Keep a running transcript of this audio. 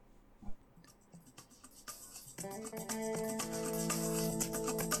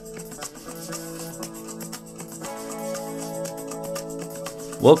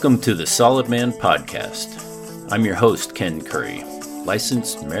Welcome to the Solid Man Podcast. I'm your host, Ken Curry,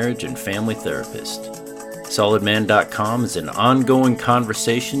 licensed marriage and family therapist. SolidMan.com is an ongoing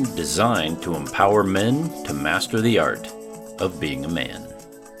conversation designed to empower men to master the art of being a man.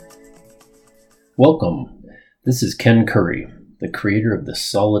 Welcome. This is Ken Curry, the creator of the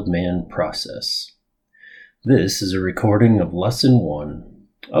Solid Man process. This is a recording of Lesson 1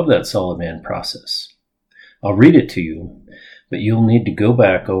 of that Solid Man process. I'll read it to you, but you'll need to go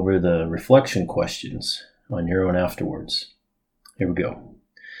back over the reflection questions on your own afterwards. Here we go.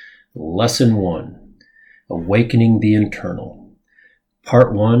 Lesson 1, Awakening the Internal.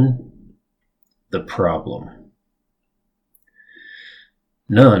 Part 1, The Problem.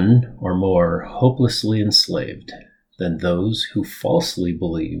 None are more hopelessly enslaved than those who falsely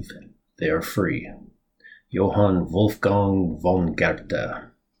believe they are free. Johann Wolfgang von Goethe.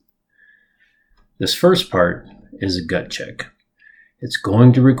 This first part is a gut check. It's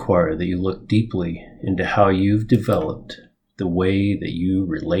going to require that you look deeply into how you've developed the way that you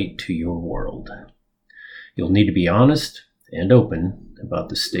relate to your world. You'll need to be honest and open about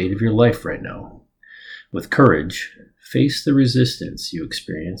the state of your life right now. With courage, face the resistance you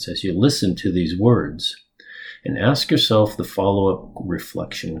experience as you listen to these words and ask yourself the follow-up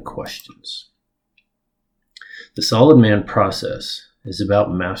reflection questions. The Solid Man process is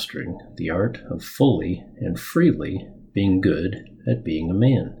about mastering the art of fully and freely being good at being a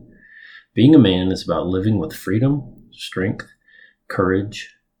man. Being a man is about living with freedom, strength,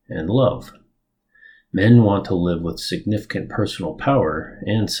 courage, and love. Men want to live with significant personal power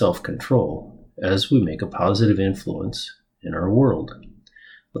and self-control as we make a positive influence in our world.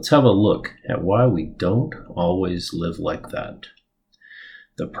 Let's have a look at why we don't always live like that.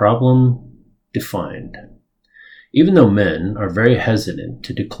 The problem defined. Even though men are very hesitant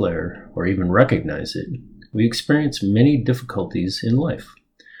to declare or even recognize it, we experience many difficulties in life.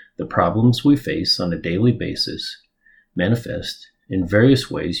 The problems we face on a daily basis manifest in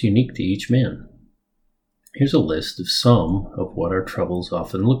various ways unique to each man. Here's a list of some of what our troubles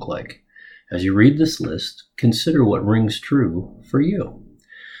often look like. As you read this list, consider what rings true for you.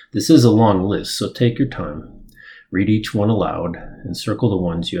 This is a long list, so take your time. Read each one aloud and circle the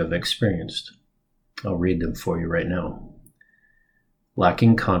ones you have experienced. I'll read them for you right now.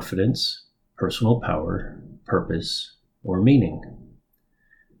 Lacking confidence, personal power, purpose, or meaning.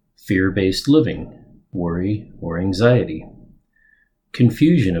 Fear-based living, worry or anxiety.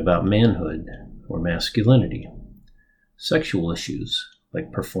 Confusion about manhood or masculinity. Sexual issues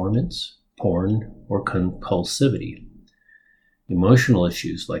like performance, porn, or compulsivity. Emotional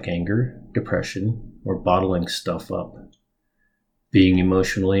issues like anger, depression, or bottling stuff up. Being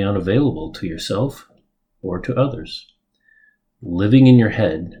emotionally unavailable to yourself or to others. Living in your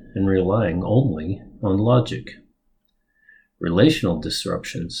head and relying only on logic. Relational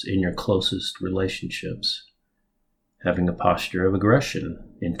disruptions in your closest relationships. Having a posture of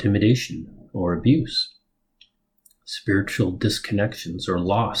aggression, intimidation, or abuse. Spiritual disconnections or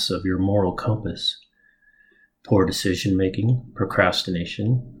loss of your moral compass. Poor decision-making,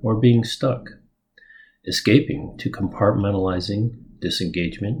 procrastination, or being stuck. Escaping to compartmentalizing,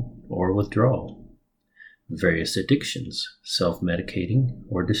 disengagement, or withdrawal. Various addictions, self-medicating,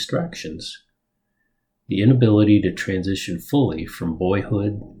 or distractions. The inability to transition fully from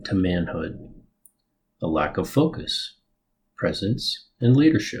boyhood to manhood. A lack of focus, presence, and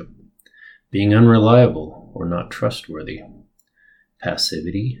leadership. Being unreliable or not trustworthy.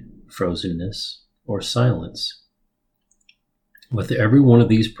 Passivity, frozenness, or silence. With every one of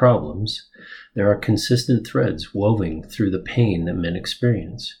these problems, there are consistent threads woven through the pain that men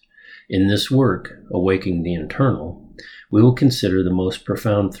experience. In this work, Awakening the Internal, we will consider the most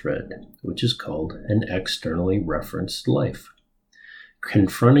profound thread, which is called an externally referenced life.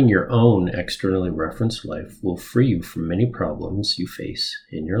 Confronting your own externally referenced life will free you from many problems you face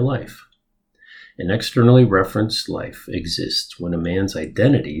in your life. An externally referenced life exists when a man's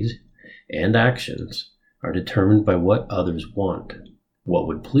identities and actions are determined by what others want, what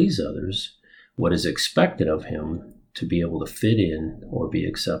would please others, what is expected of him to be able to fit in or be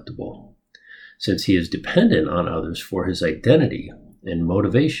acceptable. Since he is dependent on others for his identity and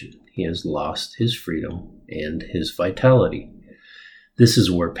motivation, he has lost his freedom and his vitality. This is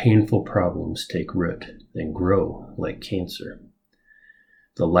where painful problems take root and grow like cancer.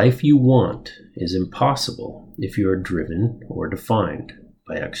 The life you want is impossible if you are driven or defined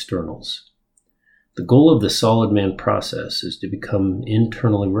by externals. The goal of the Solid Man process is to become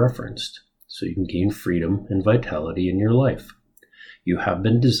internally referenced so you can gain freedom and vitality in your life. You have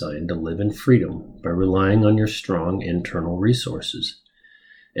been designed to live in freedom by relying on your strong internal resources.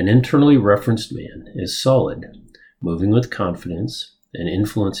 An internally referenced man is solid, moving with confidence and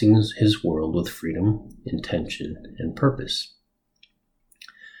influencing his world with freedom, intention, and purpose.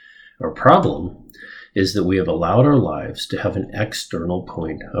 Our problem is that we have allowed our lives to have an external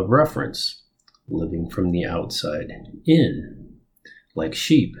point of reference, living from the outside in. Like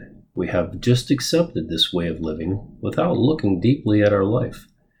sheep, we have just accepted this way of living without looking deeply at our life.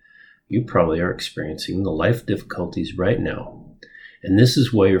 You probably are experiencing the life difficulties right now, and this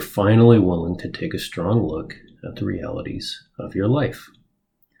is why you're finally willing to take a strong look at the realities of your life.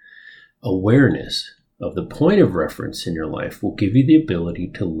 Awareness of the point of reference in your life will give you the ability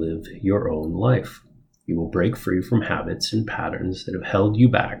to live your own life. You will break free from habits and patterns that have held you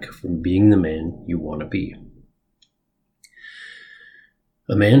back from being the man you want to be.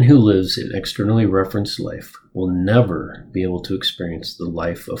 A man who lives an externally referenced life will never be able to experience the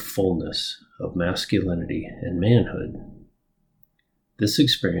life of fullness, of masculinity and manhood. This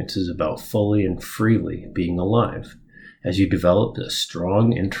experience is about fully and freely being alive. As you develop a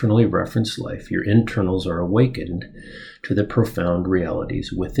strong internally referenced life, your internals are awakened to the profound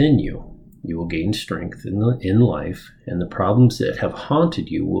realities within you. You will gain strength in life, and the problems that have haunted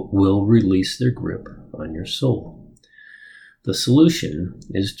you will release their grip on your soul. The solution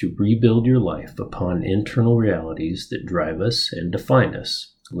is to rebuild your life upon internal realities that drive us and define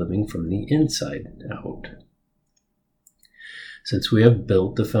us, living from the inside out. Since we have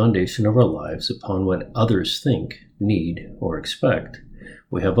built the foundation of our lives upon what others think, need, or expect,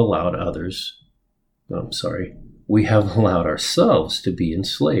 we have allowed ourselves to be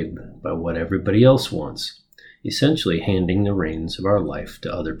enslaved by what everybody else wants, essentially handing the reins of our life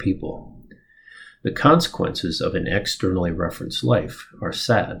to other people. The consequences of an externally referenced life are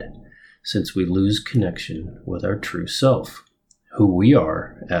sad, since we lose connection with our true self, who we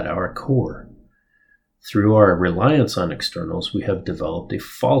are at our core. Through our reliance on externals, we have developed a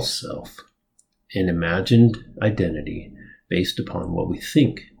false self, an imagined identity based upon what we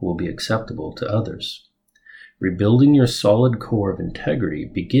think will be acceptable to others. Rebuilding your solid core of integrity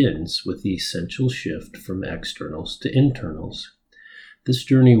begins with the essential shift from externals to internals. This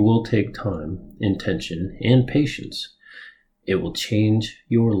journey will take time, intention, and patience. It will change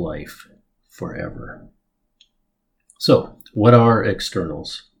your life forever. So, what are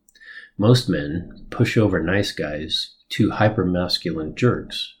externals? Most men, pushover nice guys to hyper-masculine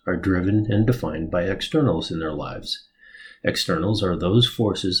jerks, are driven and defined by externals in their lives. Externals are those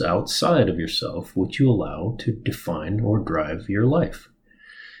forces outside of yourself which you allow to define or drive your life.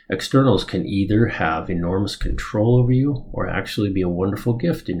 Externals can either have enormous control over you or actually be a wonderful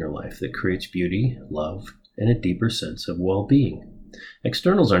gift in your life that creates beauty, love, and a deeper sense of well-being.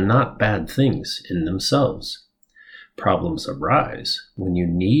 Externals are not bad things in themselves. Problems arise when you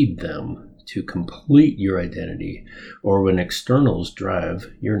need them to complete your identity or when externals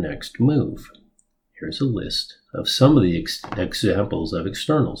drive your next move. Here's a list of some of the examples of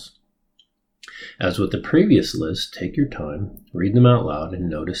externals. As with the previous list, take your time, read them out loud, and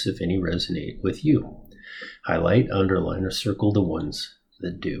notice if any resonate with you. Highlight, underline, or circle the ones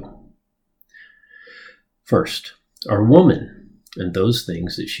that do. First, our woman and those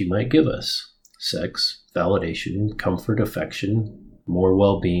things that she might give us: sex, validation, comfort, affection, more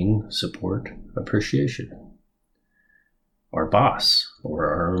well-being, support, appreciation. Our boss or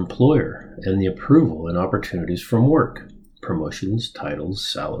our employer and the approval and opportunities from work: promotions, titles,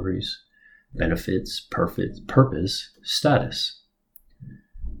 salaries, benefits, purpose, status.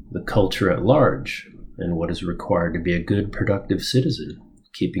 The culture at large and what is required to be a good, productive citizen,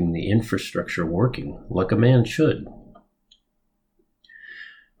 keeping the infrastructure working like a man should.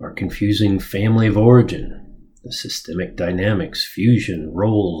 Our confusing family of origin, the systemic dynamics, fusion,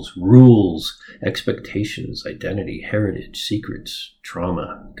 roles, rules, expectations, identity, heritage, secrets,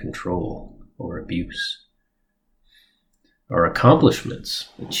 trauma, control, or abuse. Our accomplishments,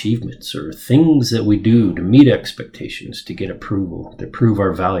 achievements, or things that we do to meet expectations, to get approval, to prove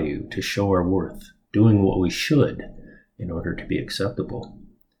our value, to show our worth, doing what we should in order to be acceptable.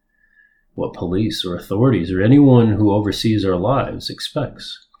 What police or authorities or anyone who oversees our lives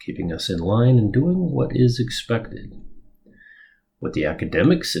expects, keeping us in line and doing what is expected. What the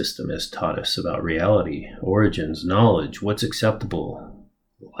academic system has taught us about reality, origins, knowledge, what's acceptable,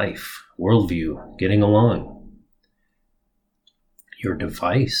 life, worldview, getting along. Your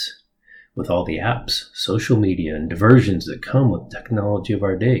device, with all the apps, social media, and diversions that come with technology of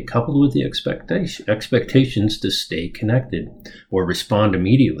our day, coupled with the expectations to stay connected or respond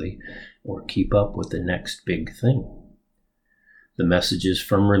immediately or keep up with the next big thing. the messages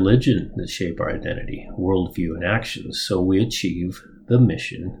from religion that shape our identity, worldview, and actions, so we achieve the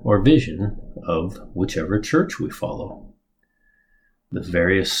mission or vision of whichever church we follow. The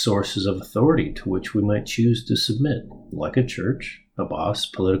various sources of authority to which we might choose to submit, like a church, a boss,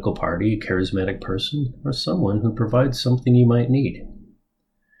 political party, a charismatic person, or someone who provides something you might need.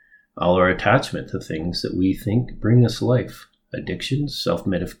 All our attachment to things that we think bring us life, addictions,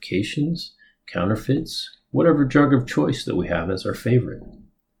 self-medications, counterfeits, whatever drug of choice that we have as our favorite.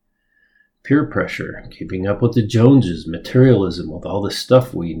 Peer pressure, keeping up with the Joneses, materialism with all the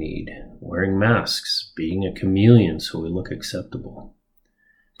stuff we need, wearing masks, being a chameleon so we look acceptable.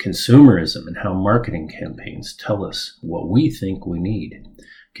 Consumerism and how marketing campaigns tell us what we think we need,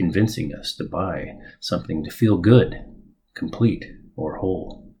 convincing us to buy something to feel good, complete, or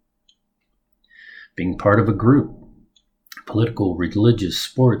whole. Being part of a group, political, religious,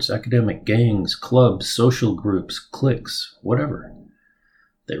 sports, academic, gangs, clubs, social groups, cliques, whatever.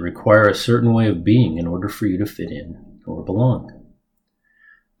 They require a certain way of being in order for you to fit in or belong.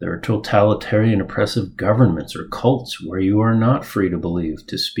 There are totalitarian oppressive governments or cults where you are not free to believe,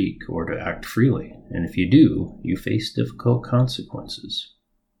 to speak, or to act freely, and if you do, you face difficult consequences.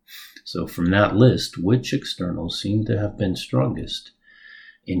 So from that list, which externals seem to have been strongest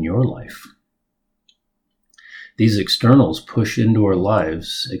in your life? These externals push into our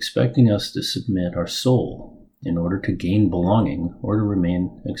lives, expecting us to submit our soul in order to gain belonging or to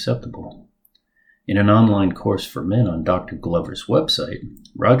remain acceptable. In an online course for men on Dr. Glover's website,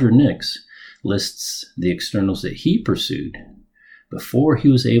 Roger Nix lists the externals that he pursued before he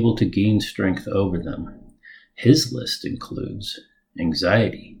was able to gain strength over them. His list includes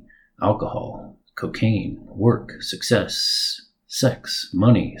anxiety, alcohol, cocaine, work, success, sex,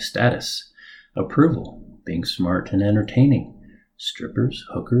 money, status, approval, being smart and entertaining, strippers,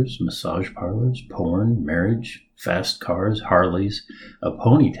 hookers, massage parlors, porn, marriage, fast cars, Harleys, a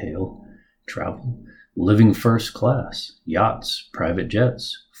ponytail, travel, living first class, yachts, private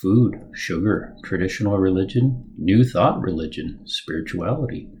jets, food, sugar, traditional religion, new thought religion,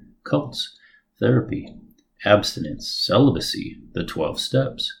 spirituality, cults, therapy, abstinence, celibacy, the 12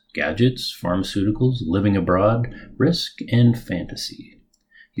 steps, gadgets, pharmaceuticals, living abroad, risk, and fantasy.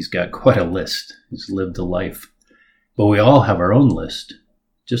 He's got quite a list. He's lived a life. But we all have our own list,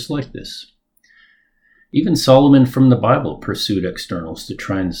 just like this. Even Solomon from the Bible pursued externals to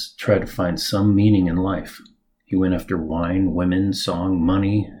try to find some meaning in life. He went after wine, women, song,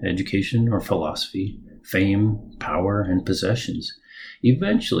 money, education, or philosophy, fame, power, and possessions.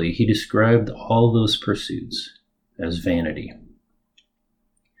 Eventually, he described all those pursuits as vanity.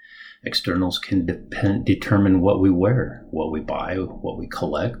 Externals can determine what we wear, what we buy, what we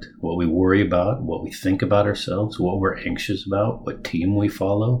collect, what we worry about, what we think about ourselves, what we're anxious about, what team we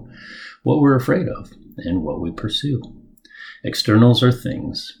follow, what we're afraid of, and what we pursue. Externals are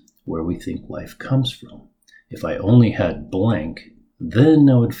things where we think life comes from. If I only had blank, then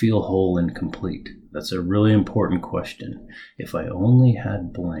I would feel whole and complete. That's a really important question. If I only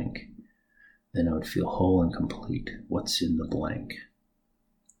had blank, then I would feel whole and complete. What's in the blank?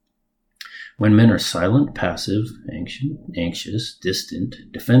 When men are silent, passive, anxious, distant,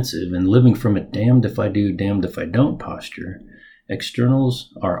 defensive, and living from a damned if I do, damned if I don't posture,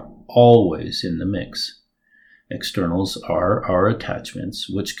 externals are always in the mix. Externals are our attachments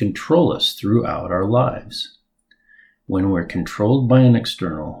which control us throughout our lives. When we're controlled by an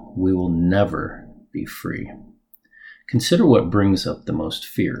external, we will never be free. Consider what brings up the most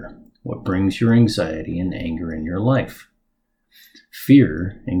fear, what brings your anxiety and anger in your life.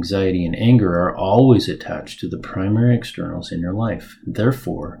 Fear, anxiety, and anger are always attached to the primary externals in your life,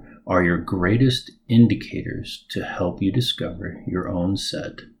 therefore are your greatest indicators to help you discover your own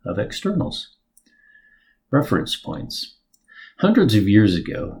set of externals. Reference points. Hundreds of years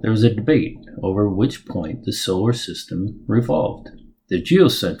ago, there was a debate over which point the solar system revolved. The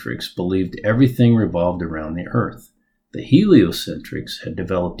geocentrics believed everything revolved around the Earth. The heliocentrics had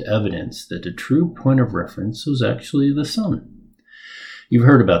developed evidence that the true point of reference was actually the sun. You've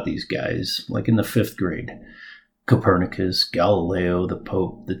heard about these guys, like in the 5th grade. Copernicus, Galileo, the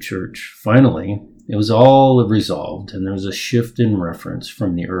Pope, the Church. Finally, it was all resolved, and there was a shift in reference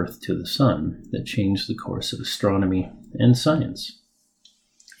from the Earth to the sun that changed the course of astronomy and science.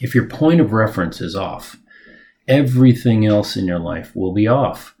 If your point of reference is off, everything else in your life will be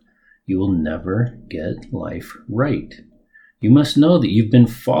off. You will never get life right. You must know that you've been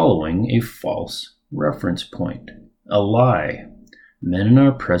following a false reference point, a lie. Men in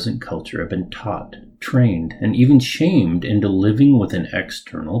our present culture have been taught, trained, and even shamed into living with an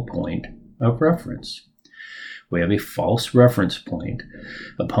external point of reference. We have a false reference point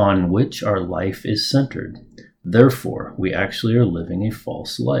upon which our life is centered. Therefore, we actually are living a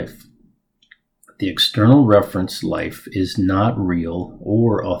false life. The external reference life is not real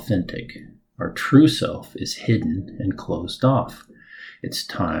or authentic. Our true self is hidden and closed off. It's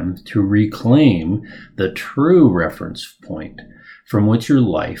time to reclaim the true reference point from which your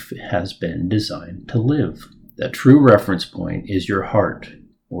life has been designed to live. That true reference point is your heart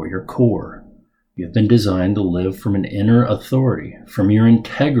or your core. You have been designed to live from an inner authority, from your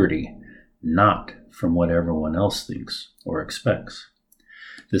integrity, not from what everyone else thinks or expects.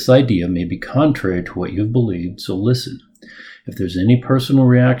 This idea may be contrary to what you've believed, so listen. If there's any personal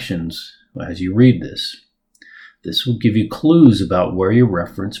reactions as you read this will give you clues about where your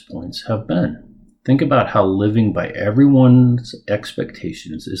reference points have been. Think about how living by everyone's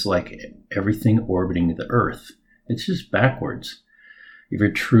expectations is like everything orbiting the earth. It's just backwards. If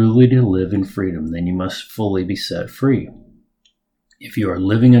you're truly to live in freedom, then you must fully be set free. If you are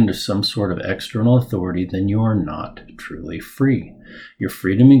living under some sort of external authority, then you are not truly free. Your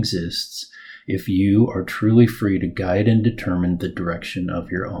freedom exists if you are truly free to guide and determine the direction of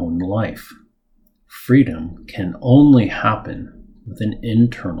your own life. Freedom can only happen with an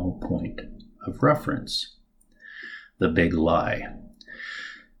internal point of reference. The big lie.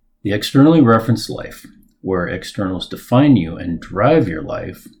 The externally referenced life, where externals define you and drive your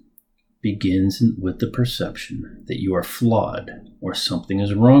life, begins with the perception that you are flawed or something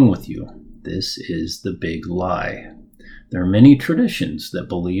is wrong with you. This is the big lie. There are many traditions that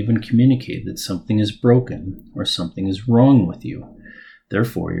believe and communicate that something is broken or something is wrong with you.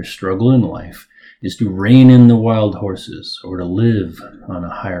 Therefore, your struggle in life is to rein in the wild horses or to live on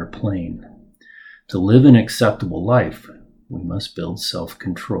a higher plane. To live an acceptable life, we must build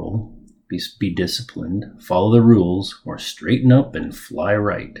self-control, be disciplined, follow the rules, or straighten up and fly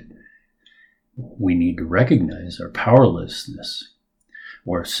right. We need to recognize our powerlessness,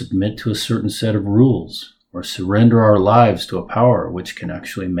 or submit to a certain set of rules, or surrender our lives to a power which can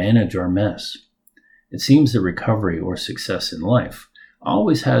actually manage our mess. It seems that recovery or success in life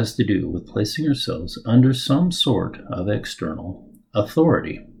always has to do with placing ourselves under some sort of external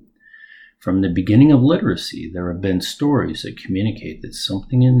authority. From the beginning of literacy, there have been stories that communicate that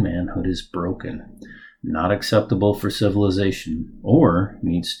something in manhood is broken, not acceptable for civilization, or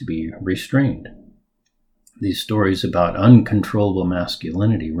needs to be restrained. These stories about uncontrollable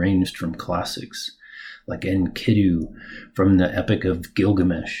masculinity ranged from classics like Enkidu from the Epic of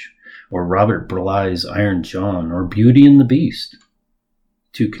Gilgamesh, or Robert Bly's Iron John, or Beauty and the Beast,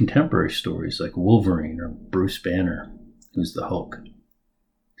 to contemporary stories like Wolverine or Bruce Banner, who's the Hulk.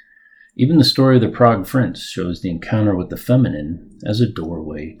 Even the story of the Prague Prince shows the encounter with the feminine as a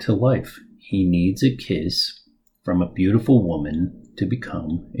doorway to life. He needs a kiss from a beautiful woman to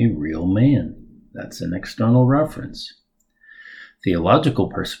become a real man. That's an external reference. Theological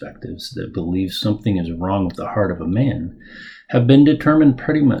perspectives that believe something is wrong with the heart of a man have been determined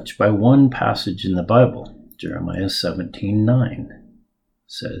pretty much by one passage in the Bible. Jeremiah 17:9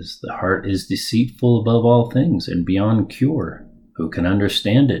 says, "The heart is deceitful above all things and beyond cure. Who can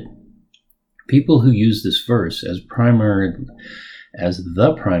understand it?" People who use this verse as the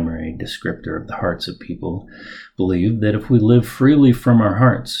primary descriptor of the hearts of people believe that if we live freely from our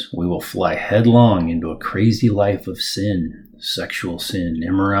hearts, we will fly headlong into a crazy life of sin, sexual sin,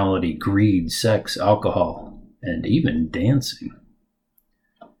 immorality, greed, sex, alcohol, and even dancing.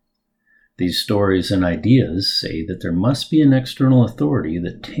 These stories and ideas say that there must be an external authority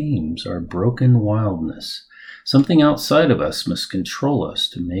that tames our broken wildness. Something outside of us must control us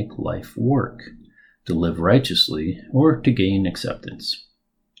to make life work, to live righteously, or to gain acceptance.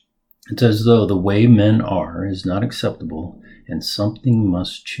 It's as though the way men are is not acceptable and something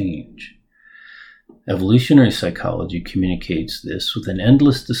must change. Evolutionary psychology communicates this with an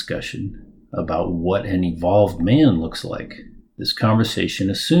endless discussion about what an evolved man looks like. This conversation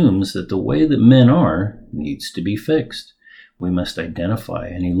assumes that the way that men are needs to be fixed. We must identify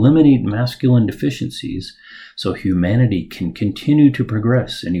and eliminate masculine deficiencies so humanity can continue to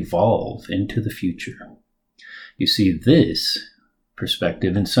progress and evolve into the future. You see this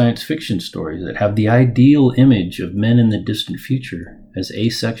perspective in science fiction stories that have the ideal image of men in the distant future as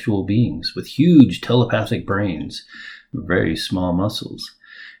asexual beings with huge telepathic brains, very small muscles.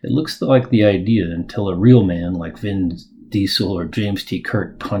 It looks like the idea until a real man like Vin Diesel or James T.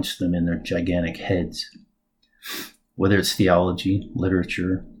 Kirk punched them in their gigantic heads. Whether it's theology,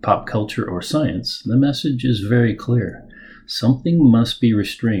 literature, pop culture, or science, the message is very clear. Something must be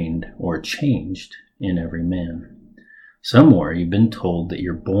restrained or changed in every man. Somewhere you've been told that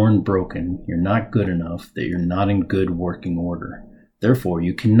you're born broken, you're not good enough, that you're not in good working order. Therefore,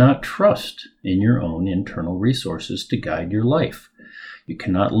 you cannot trust in your own internal resources to guide your life. You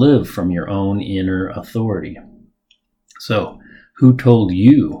cannot live from your own inner authority. So, who told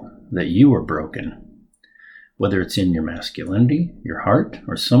you that you were broken? Whether it's in your masculinity, your heart,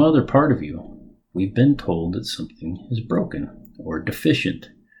 or some other part of you, we've been told that something is broken or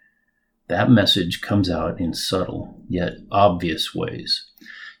deficient. That message comes out in subtle yet obvious ways.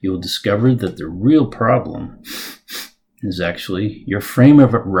 You'll discover that the real problem is actually your frame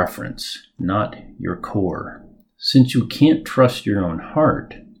of reference, not your core. Since you can't trust your own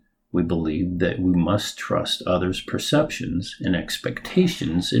heart, we believe that we must trust others' perceptions and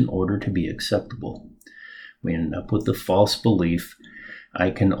expectations in order to be acceptable. We end up with the false belief,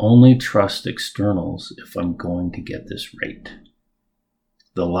 I can only trust externals if I'm going to get this right.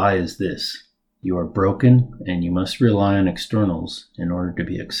 The lie is this: you are broken and you must rely on externals in order to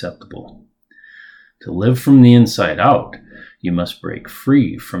be acceptable. To live from the inside out, you must break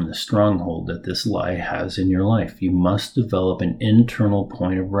free from the stronghold that this lie has in your life. You must develop an internal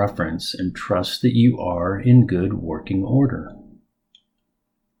point of reference and trust that you are in good working order.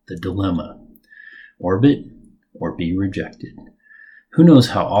 The dilemma: orbit or be rejected. Who knows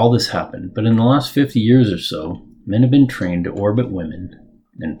how all this happened, but in the last 50 years or so, men have been trained to orbit women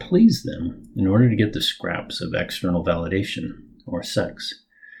and please them in order to get the scraps of external validation or sex.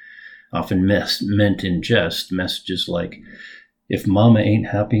 Often meant in jest, messages like, if mama ain't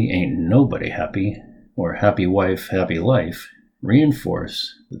happy, ain't nobody happy, or happy wife, happy life,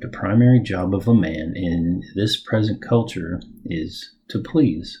 reinforce that the primary job of a man in this present culture is to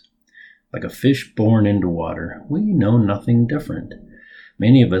please. Like a fish born into water, we know nothing different.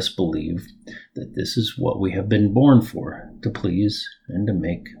 Many of us believe that this is what we have been born for, to please and to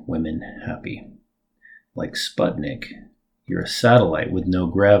make women happy. Like Sputnik, you're a satellite with no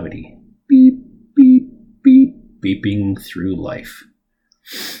gravity. Beep, beep, beep, beeping through life.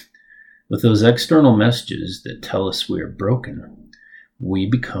 With those external messages that tell us we are broken, we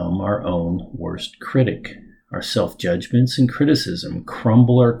become our own worst critic. Our self-judgments and criticism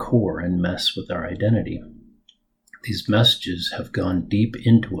crumble our core and mess with our identity. These messages have gone deep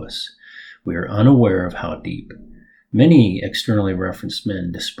into us. We are unaware of how deep. Many externally referenced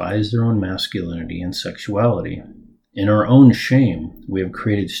men despise their own masculinity and sexuality. In our own shame, we have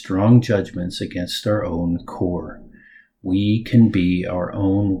created strong judgments against our own core. We can be our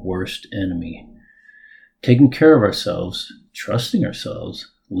own worst enemy. Taking care of ourselves, trusting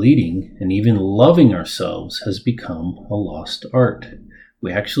ourselves, leading, and even loving ourselves has become a lost art.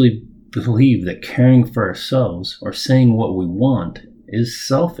 We actually believe that caring for ourselves or saying what we want is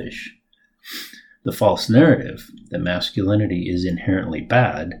selfish. The false narrative that masculinity is inherently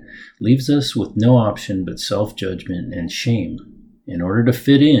bad leaves us with no option but self-judgment and shame. In order to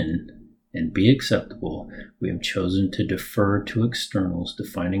fit in and be acceptable, we have chosen to defer to externals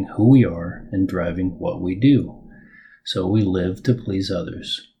defining who we are and driving what we do. So we live to please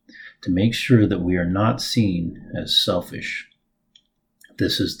others, to make sure that we are not seen as selfish.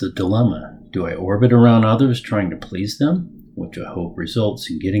 This is the dilemma. Do I orbit around others trying to please them, which I hope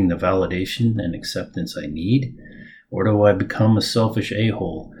results in getting the validation and acceptance I need? Or do I become a selfish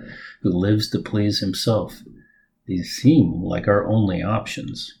a-hole who lives to please himself? These seem like our only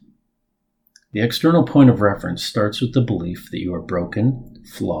options. The external point of reference starts with the belief that you are broken,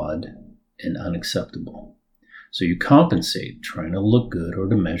 flawed, and unacceptable. So you compensate, trying to look good or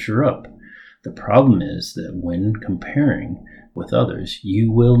to measure up. The problem is that when comparing with others, you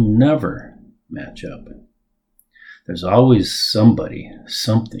will never match up. There's always somebody,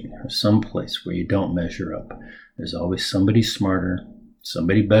 something, or someplace where you don't measure up. There's always somebody smarter,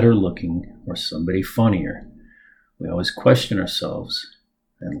 somebody better looking, or somebody funnier. We always question ourselves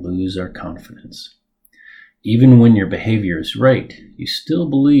and lose our confidence. Even when your behavior is right, you still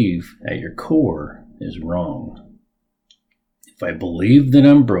believe at your core is wrong. If I believe that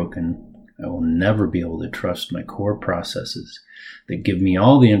I'm broken, I will never be able to trust my core processes that give me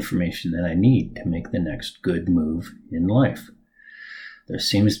all the information that I need to make the next good move in life. There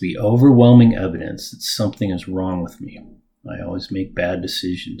seems to be overwhelming evidence that something is wrong with me. I always make bad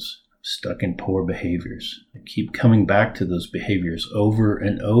decisions. I'm stuck in poor behaviors. I keep coming back to those behaviors over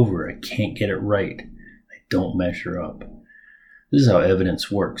and over. I can't get it right. I don't measure up. This is how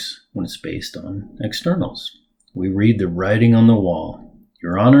evidence works when it's based on externals. We read the writing on the wall.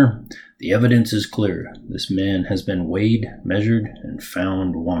 Your Honor, the evidence is clear. This man has been weighed, measured, and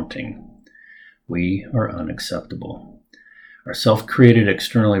found wanting. We are unacceptable. Our self-created,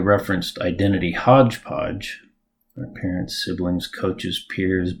 externally referenced identity hodgepodge, our parents, siblings, coaches,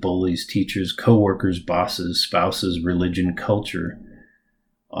 peers, bullies, teachers, co-workers, bosses, spouses, religion, culture,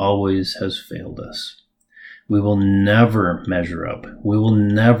 always has failed us. We will never measure up. We will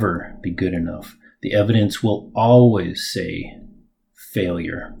never be good enough. The evidence will always say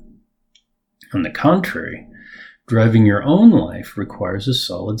failure. On the contrary, Driving your own life requires a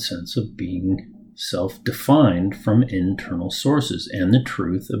solid sense of being self-defined from internal sources and the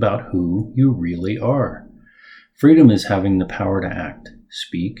truth about who you really are. Freedom is having the power to act,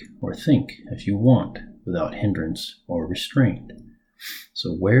 speak, or think as you want without hindrance or restraint.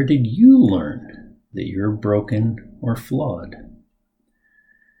 So where did you learn that you're broken or flawed?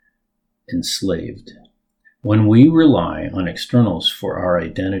 Enslaved. When we rely on externals for our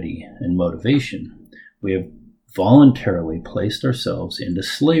identity and motivation, we have voluntarily placed ourselves into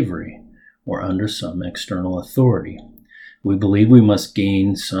slavery or under some external authority. We believe we must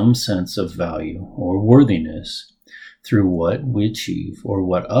gain some sense of value or worthiness through what we achieve or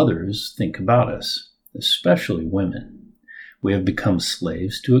what others think about us, especially women. We have become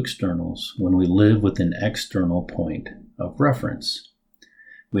slaves to externals when we live with an external point of reference.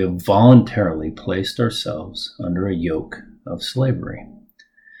 We have voluntarily placed ourselves under a yoke of slavery.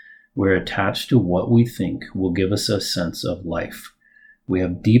 We're attached to what we think will give us a sense of life. We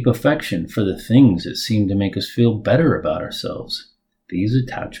have deep affection for the things that seem to make us feel better about ourselves. These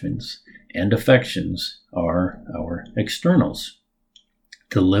attachments and affections are our externals.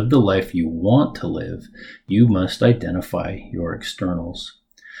 To live the life you want to live, you must identify your externals.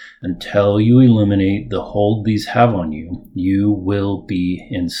 Until you eliminate the hold these have on you, you will be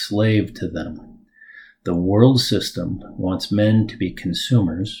enslaved to them. The world system wants men to be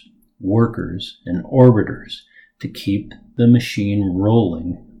consumers, workers, and orbiters to keep the machine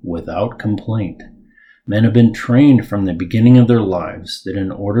rolling without complaint. Men have been trained from the beginning of their lives that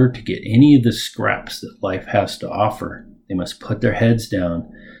in order to get any of the scraps that life has to offer, they must put their heads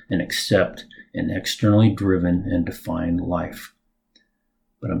down and accept an externally driven and defined life.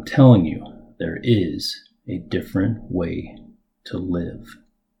 But I'm telling you, there is a different way to live.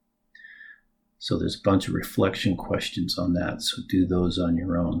 So there's a bunch of reflection questions on that, so do those on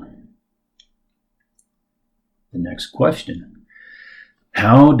your own. The next question: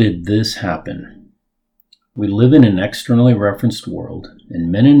 how did this happen? We live in an externally referenced world,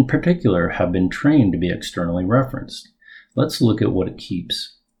 and men in particular have been trained to be externally referenced. Let's look at what it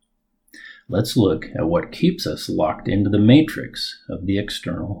keeps. Let's look at what keeps us locked into the matrix of the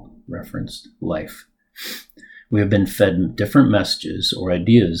external referenced life. We have been fed different messages or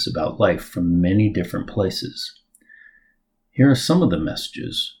ideas about life from many different places. Here are some of the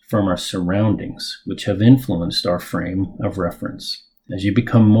messages from our surroundings which have influenced our frame of reference. As you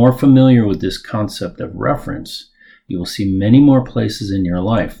become more familiar with this concept of reference, you will see many more places in your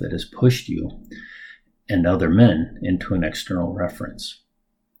life that has pushed you and other men into an external reference.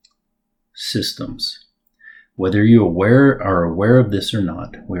 Systems. Whether you are aware of this or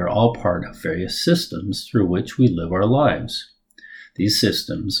not, we are all part of various systems through which we live our lives. These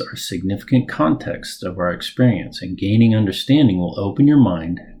systems are significant contexts of our experience, and gaining understanding will open your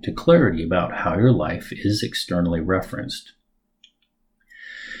mind to clarity about how your life is externally referenced.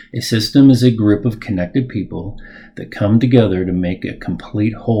 A system is a group of connected people that come together to make a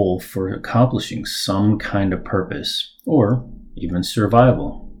complete whole for accomplishing some kind of purpose, or even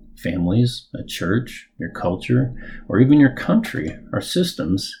survival. Families, a church, your culture, or even your country are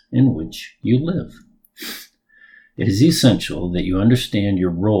systems in which you live. It is essential that you understand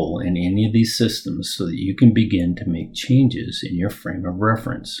your role in any of these systems so that you can begin to make changes in your frame of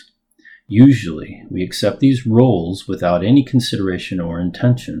reference. Usually, we accept these roles without any consideration or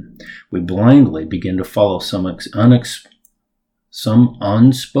intention. We blindly begin to follow some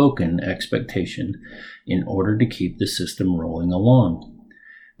unspoken expectation in order to keep the system rolling along.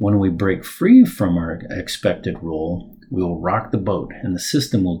 When we break free from our expected role, we will rock the boat, and the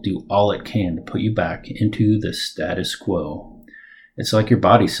system will do all it can to put you back into the status quo. It's like your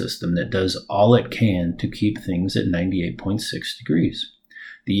body system that does all it can to keep things at 98.6 degrees.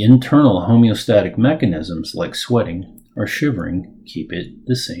 The internal homeostatic mechanisms like sweating or shivering keep it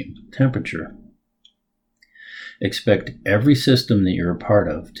the same temperature. Expect every system that you're a part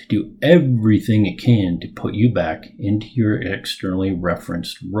of to do everything it can to put you back into your externally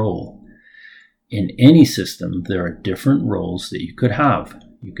referenced role. In any system, there are different roles that you could have.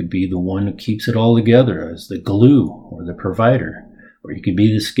 You could be the one who keeps it all together as the glue or the provider, or you could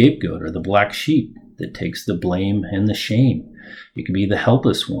be the scapegoat or the black sheep that takes the blame and the shame. You could be the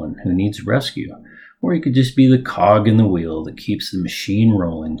helpless one who needs rescue, or you could just be the cog in the wheel that keeps the machine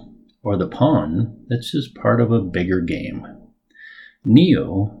rolling, or the pawn that's just part of a bigger game.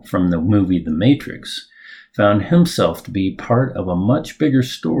 Neo, from the movie The Matrix, found himself to be part of a much bigger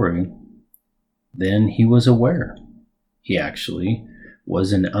story than he was aware. He actually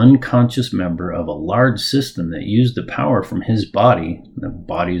was an unconscious member of a large system that used the power from his body, the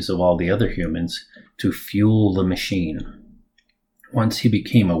bodies of all the other humans, to fuel the machine. Once he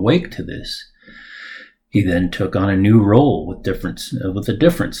became awake to this, He then took on a new role with a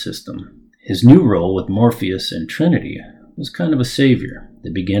different system. His new role with Morpheus and Trinity was kind of a savior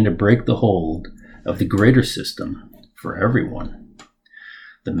that began to break the hold of the greater system for everyone.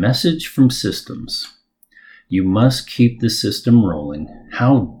 The message from systems: you must keep the system rolling.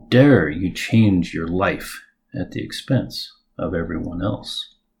 How dare you change your life at the expense of everyone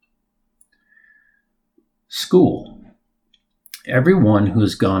else? School. Everyone who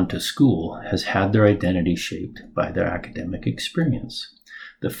has gone to school has had their identity shaped by their academic experience.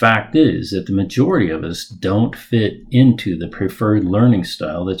 The fact is that the majority of us don't fit into the preferred learning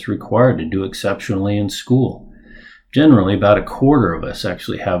style that's required to do exceptionally in school. Generally, about a quarter of us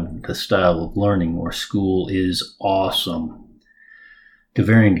actually have the style of learning where school is awesome. To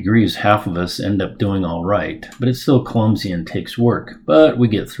varying degrees, half of us end up doing all right, but it's still clumsy and takes work, but we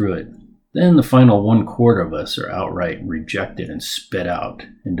get through it. Then the final 1/4 of us are outright rejected and spit out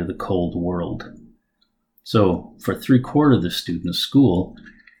into the cold world. So for 3/4 of the students, school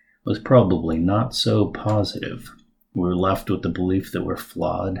was probably not so positive. We're left with the belief that we're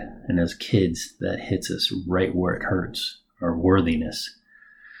flawed, and as kids, that hits us right where it hurts, our worthiness.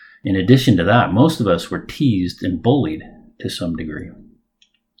 In addition to that, most of us were teased and bullied to some degree.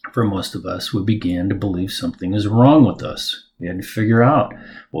 For most of us, we began to believe something is wrong with us. We had to figure out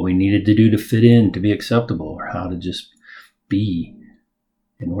what we needed to do to fit in, to be acceptable, or how to just be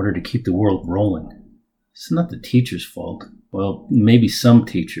in order to keep the world rolling. It's not the teacher's fault. Well, maybe some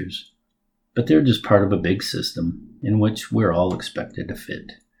teachers, but they're just part of a big system in which we're all expected to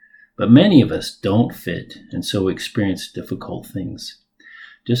fit. But many of us don't fit, and so we experience difficult things.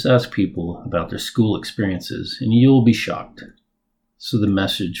 Just ask people about their school experiences, and you'll be shocked. So the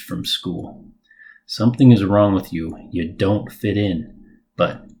message from school: something is wrong with you. You don't fit in.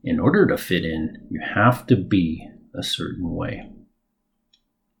 But in order to fit in, you have to be a certain way.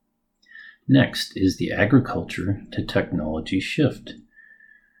 Next is the agriculture to technology shift.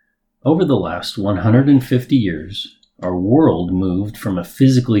 Over the last 150 years, our world moved from a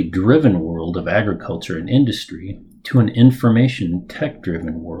physically driven world of agriculture and industry to an information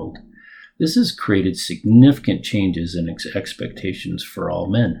tech-driven world. This has created significant changes in expectations for all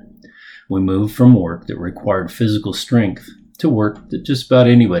men. We moved from work that required physical strength to work that just about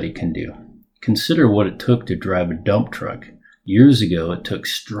anybody can do. Consider what it took to drive a dump truck. Years ago, it took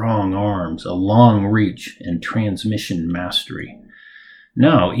strong arms, a long reach, and transmission mastery.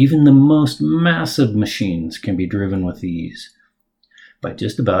 Now, even the most massive machines can be driven with ease by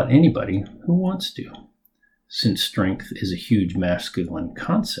just about anybody who wants to. Since strength is a huge masculine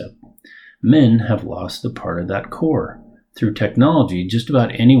concept, men have lost a part of that core. Through technology, just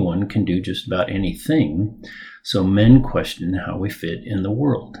about anyone can do just about anything, so men question how we fit in the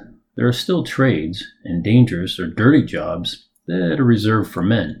world. There are still trades and dangerous or dirty jobs that are reserved for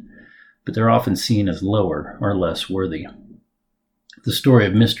men, but they're often seen as lower or less worthy. The story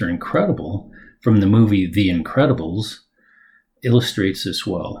of Mr. Incredible from the movie The Incredibles illustrates this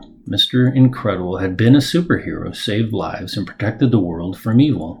well. Mr. Incredible had been a superhero, saved lives, and protected the world from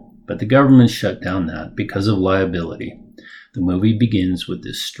evil, but the government shut down that because of liability. The movie begins with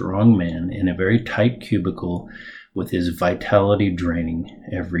this strong man in a very tight cubicle with his vitality draining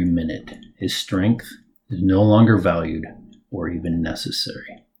every minute. His strength is no longer valued or even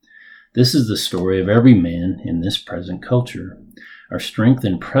necessary. This is the story of every man in this present culture. Our strength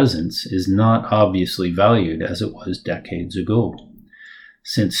and presence is not obviously valued as it was decades ago.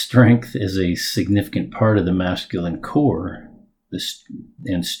 Since strength is a significant part of the masculine core,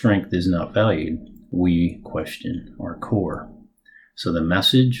 and strength is not valued, we question our core. So the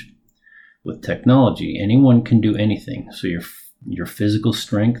message: with technology, anyone can do anything, so your physical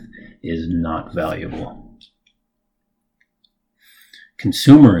strength is not valuable.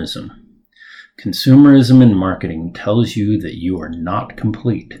 Consumerism. Consumerism in marketing tells you that you are not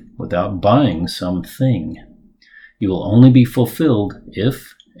complete without buying something. You will only be fulfilled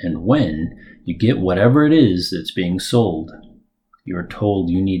if and when you get whatever it is that's being sold. You are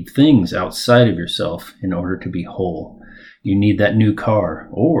told you need things outside of yourself in order to be whole. You need that new car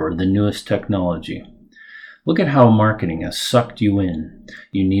or the newest technology. Look at how marketing has sucked you in.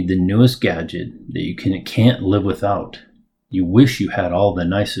 You need the newest gadget that you can't live without. You wish you had all the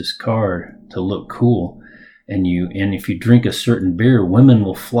nicest car to look cool, and if you drink a certain beer, women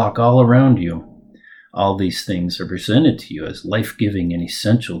will flock all around you. All these things are presented to you as life-giving and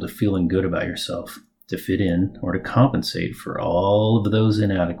essential to feeling good about yourself, to fit in, or to compensate for all of those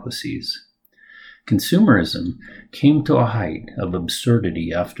inadequacies. Consumerism came to a height of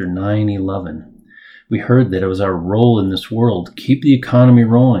absurdity after 9/11. We heard that it was our role in this world to keep the economy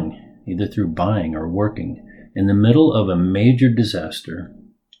rolling, either through buying or working. In the middle of a major disaster,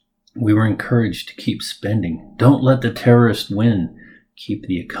 We were encouraged to keep spending. Don't let the terrorists win. Keep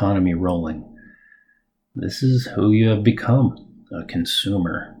the economy rolling. This is who you have become, a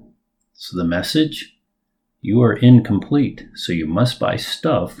consumer. So the message? You are incomplete, so you must buy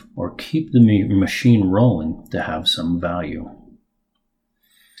stuff or keep the machine rolling to have some value.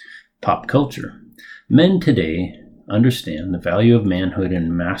 Pop culture. Men today understand the value of manhood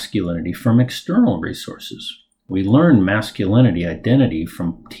and masculinity from external resources. We learn masculinity identity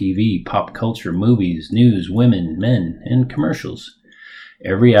from TV, pop culture, movies, news, women, men, and commercials.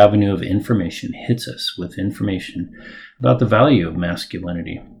 Every avenue of information hits us with information about the value of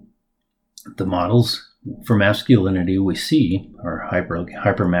masculinity. The models for masculinity we see are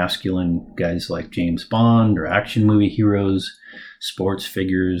hyper-masculine guys like James Bond or action movie heroes, sports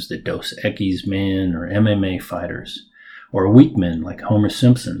figures, the Dos Equis man, or MMA fighters, or weak men like Homer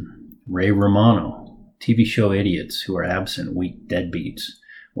Simpson, Ray Romano, TV show idiots who are absent, weak deadbeats,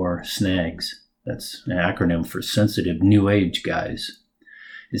 or SNAGs. That's an acronym for sensitive new age guys.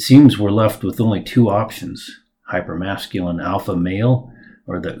 It seems we're left with only two options, hyper-masculine alpha male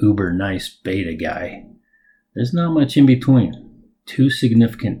or the uber nice beta guy. There's not much in between. Two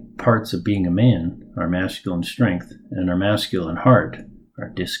significant parts of being a man, our masculine strength and our masculine heart, are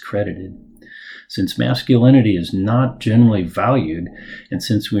discredited. Since masculinity is not generally valued, and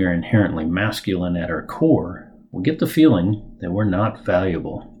since we are inherently masculine at our core, we get the feeling that we're not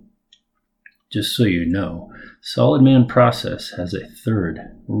valuable. Just so you know, Solid Man Process has a third,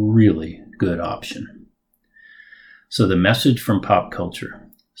 really good option. So the message from pop culture: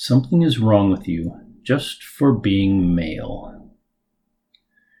 something is wrong with you just for being male.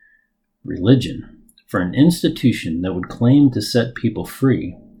 Religion. For an institution that would claim to set people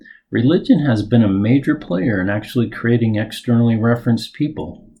free, religion has been a major player in actually creating externally referenced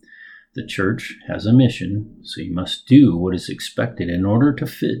people. The church has a mission, so you must do what is expected in order to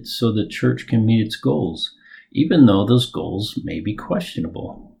fit so the church can meet its goals, even though those goals may be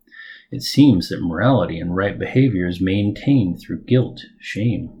questionable. It seems that morality and right behavior is maintained through guilt,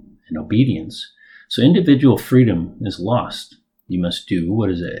 shame, and obedience, so individual freedom is lost. You must do what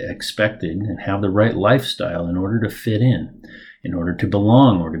is expected and have the right lifestyle in order to fit in order to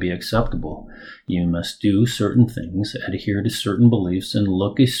belong or to be acceptable. You must do certain things, adhere to certain beliefs, and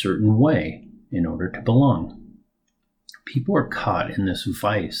look a certain way in order to belong. People are caught in this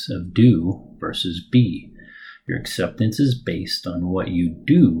vice of do versus be. Your acceptance is based on what you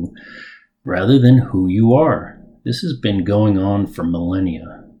do rather than who you are. This has been going on for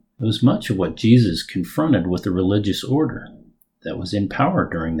millennia. It was much of what Jesus confronted with the religious order that was in power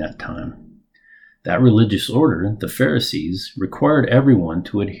during that time. That religious order, the Pharisees, required everyone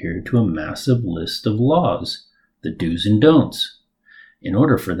to adhere to a massive list of laws, the do's and don'ts, in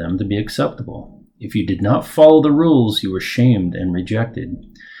order for them to be acceptable. If you did not follow the rules, you were shamed and rejected.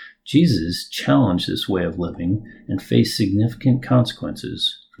 Jesus challenged this way of living and faced significant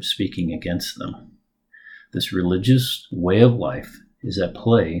consequences for speaking against them. This religious way of life is at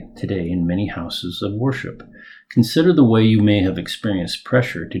play today in many houses of worship. Consider the way you may have experienced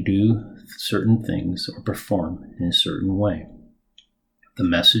pressure to do certain things or perform in a certain way. The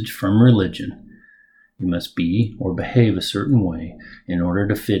message from religion: you must be or behave a certain way in order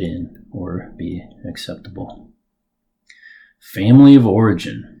to fit in or be acceptable. Family of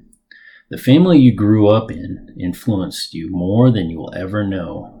origin. The family you grew up in influenced you more than you will ever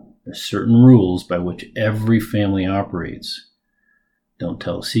know. There are certain rules by which every family operates. Don't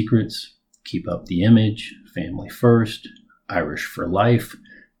tell secrets, keep up the image, family first, Irish for life,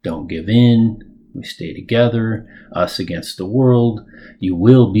 don't give in, we stay together, us against the world, you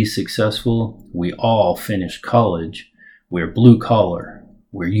will be successful, we all finish college, we're blue collar,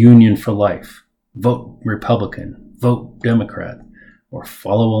 we're union for life, vote Republican, vote Democrat, or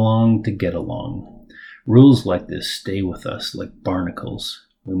follow along to get along. Rules like this stay with us like barnacles.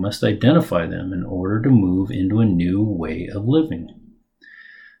 We must identify them in order to move into a new way of living.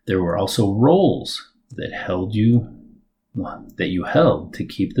 There were also roles that you held to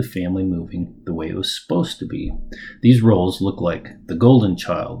keep the family moving the way it was supposed to be. These roles look like the golden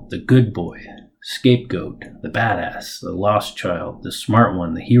child, the good boy, scapegoat, the badass, the lost child, the smart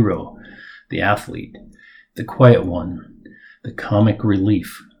one, the hero, the athlete, the quiet one, the comic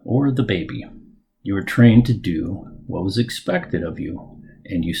relief, or the baby. You were trained to do what was expected of you,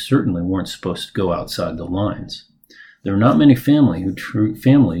 and you certainly weren't supposed to go outside the lines. There are not many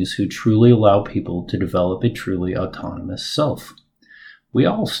families who truly allow people to develop a truly autonomous self. We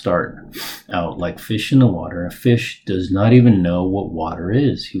all start out like fish in the water. A fish does not even know what water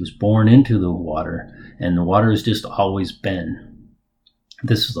is. He was born into the water, and the water has just always been.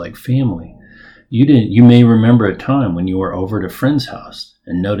 This is like family. You may remember a time when you were over at a friend's house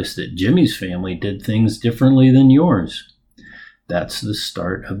and notice that Jimmy's family did things differently than yours. That's the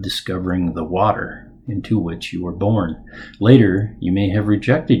start of discovering the water into which you were born. Later, you may have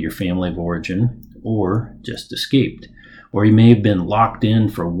rejected your family of origin or just escaped, or you may have been locked in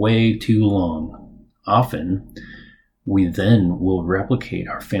for way too long. Often, we then will replicate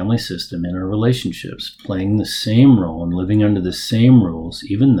our family system in our relationships, playing the same role and living under the same rules,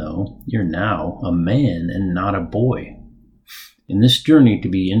 even though you're now a man and not a boy. In this journey to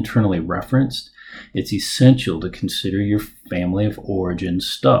be internally referenced, it's essential to consider your family of origin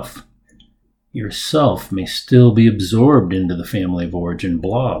stuff. Yourself may still be absorbed into the family of origin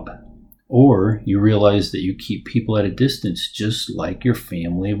blob, or you realize that you keep people at a distance just like your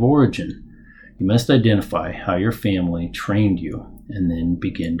family of origin. You must identify how your family trained you and then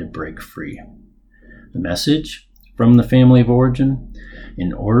begin to break free. The message from the family of origin: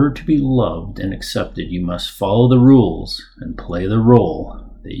 in order to be loved and accepted, you must follow the rules and play the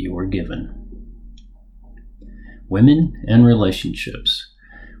role that you were given. Women and relationships.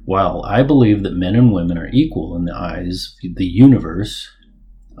 While I believe that men and women are equal in the eyes of the universe,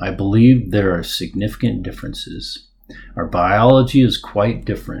 I believe there are significant differences. Our biology is quite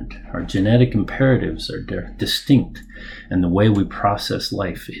different. Our genetic imperatives are distinct, and the way we process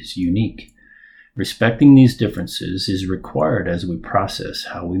life is unique. Respecting these differences is required as we process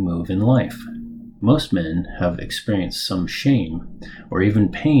how we move in life. Most men have experienced some shame or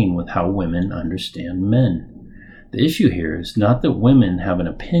even pain with how women understand men. The issue here is not that women have an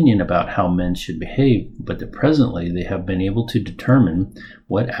opinion about how men should behave, but that presently they have been able to determine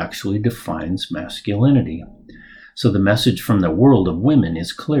what actually defines masculinity. So the message from the world of women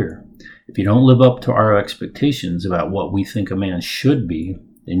is clear. If you don't live up to our expectations about what we think a man should be,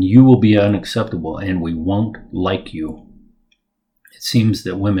 then you will be unacceptable and we won't like you. It seems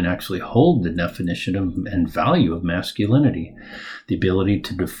that women actually hold the definition of and value of masculinity, the ability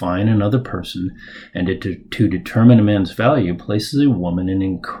to define another person and to determine a man's value places a woman in an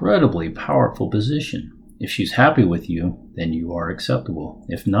incredibly powerful position. If she's happy with you, then you are acceptable.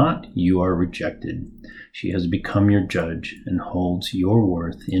 If not, you are rejected. She has become your judge and holds your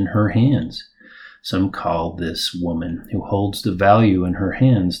worth in her hands. Some call this woman who holds the value in her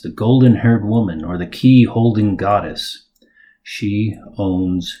hands the golden-haired woman or the key-holding goddess. She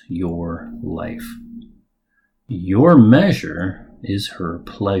owns your life. Your measure is her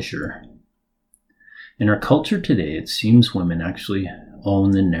pleasure. In our culture today, it seems women actually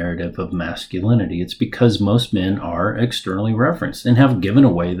own the narrative of masculinity. It's because most men are externally referenced and have given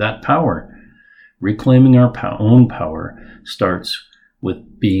away that power. Reclaiming our own power starts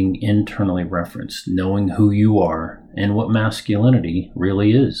with being internally referenced, knowing who you are and what masculinity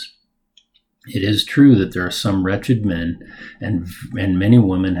really is. It is true that there are some wretched men, and many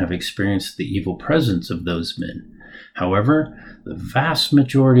women have experienced the evil presence of those men. However, the vast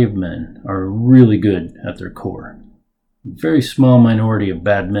majority of men are really good at their core. A very small minority of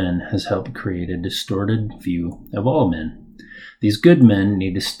bad men has helped create a distorted view of all men. These good men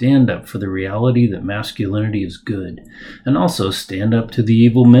need to stand up for the reality that masculinity is good, and also stand up to the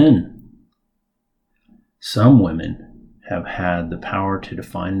evil men. Some women have had the power to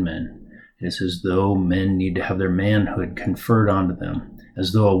define men. It is as though men need to have their manhood conferred onto them,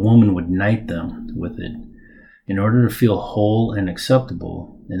 as though a woman would knight them with it. In order to feel whole and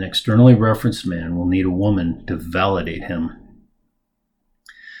acceptable, an externally referenced man will need a woman to validate him.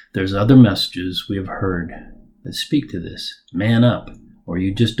 There's other messages we have heard that speak to this. Man up, or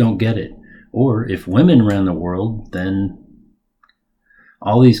you just don't get it. Or if women ran the world, then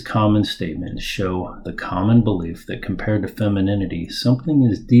all these common statements show the common belief that compared to femininity, something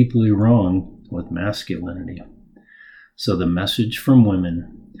is deeply wrong with masculinity. So the message from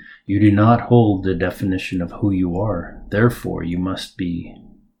women: you do not hold the definition of who you are, therefore you must be...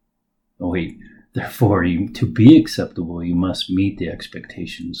 to be acceptable, you must meet the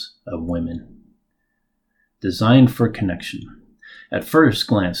expectations of women. Designed for connection. At first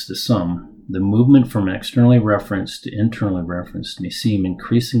glance to some, the movement from externally referenced to internally referenced may seem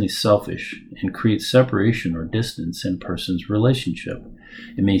increasingly selfish and create separation or distance in a person's relationship.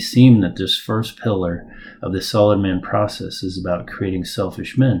 It may seem that this first pillar of the solid man process is about creating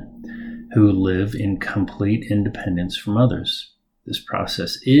selfish men who live in complete independence from others. This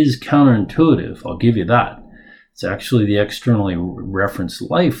process is counterintuitive, I'll give you that. It's actually the externally referenced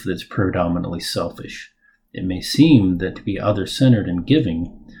life that's predominantly selfish. It may seem to be other-centered and giving,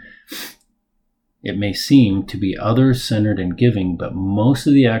 but most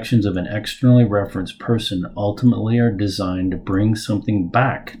of the actions of an externally referenced person ultimately are designed to bring something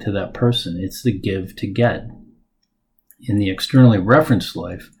back to that person. It's the give to get. In the externally referenced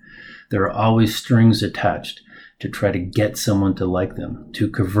life, there are always strings attached to try to get someone to like them, to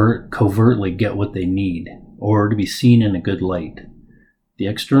covertly get what they need, or to be seen in a good light. The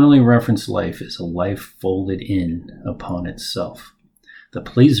externally referenced life is a life folded in upon itself. The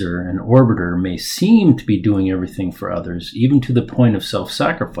pleaser and orbiter may seem to be doing everything for others, even to the point of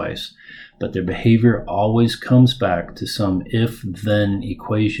self-sacrifice, but their behavior always comes back to some if-then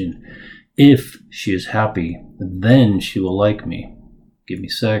equation. If she is happy, then she will like me, give me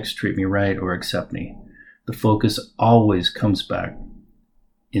sex, treat me right, or accept me. The focus always comes back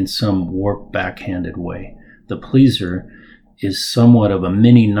in some warped, backhanded way. The pleaser is somewhat of a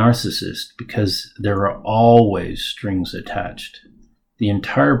mini narcissist because there are always strings attached. The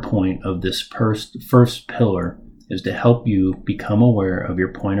entire point of this first pillar is to help you become aware of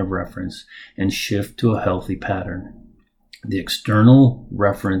your point of reference and shift to a healthy pattern. The external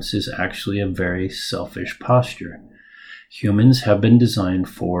reference is actually a very selfish posture. Humans have been designed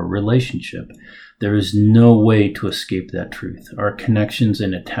for relationship. There is no way to escape that truth. Our connections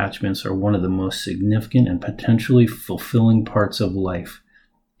and attachments are one of the most significant and potentially fulfilling parts of life.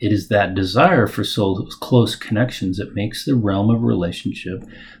 It is that desire for so close connections that makes the realm of relationship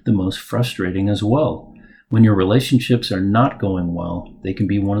the most frustrating as well. When your relationships are not going well, they can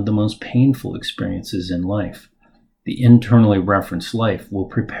be one of the most painful experiences in life. The internally referenced life will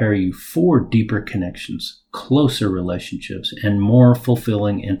prepare you for deeper connections, closer relationships, and more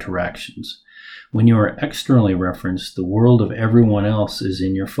fulfilling interactions. When you are externally referenced, the world of everyone else is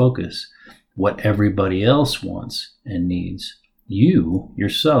in your focus, what everybody else wants and needs. You,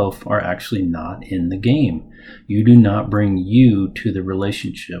 yourself, are actually not in the game. You do not bring you to the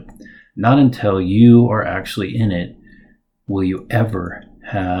relationship. Not until you are actually in it will you ever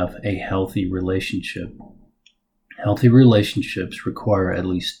have a healthy relationship. Healthy relationships require at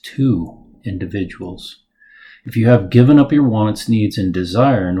least two individuals. If you have given up your wants, needs, and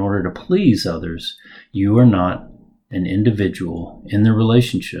desire in order to please others, you are not an individual in the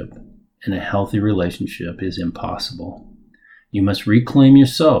relationship, and a healthy relationship is impossible. You must reclaim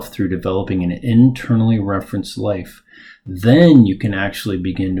yourself through developing an internally referenced life. Then you can actually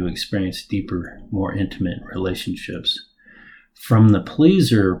begin to experience deeper, more intimate relationships. From the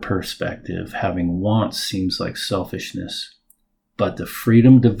pleaser perspective, having wants seems like selfishness, but the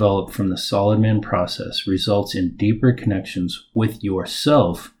freedom developed from the solid man process results in deeper connections with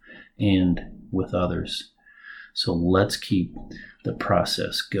yourself and with others. So let's keep the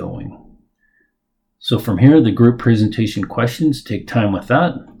process going. So from here, the group presentation questions, take time with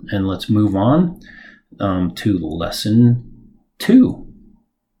that, and let's move on to lesson 2.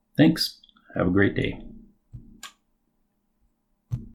 Thanks. Have a great day.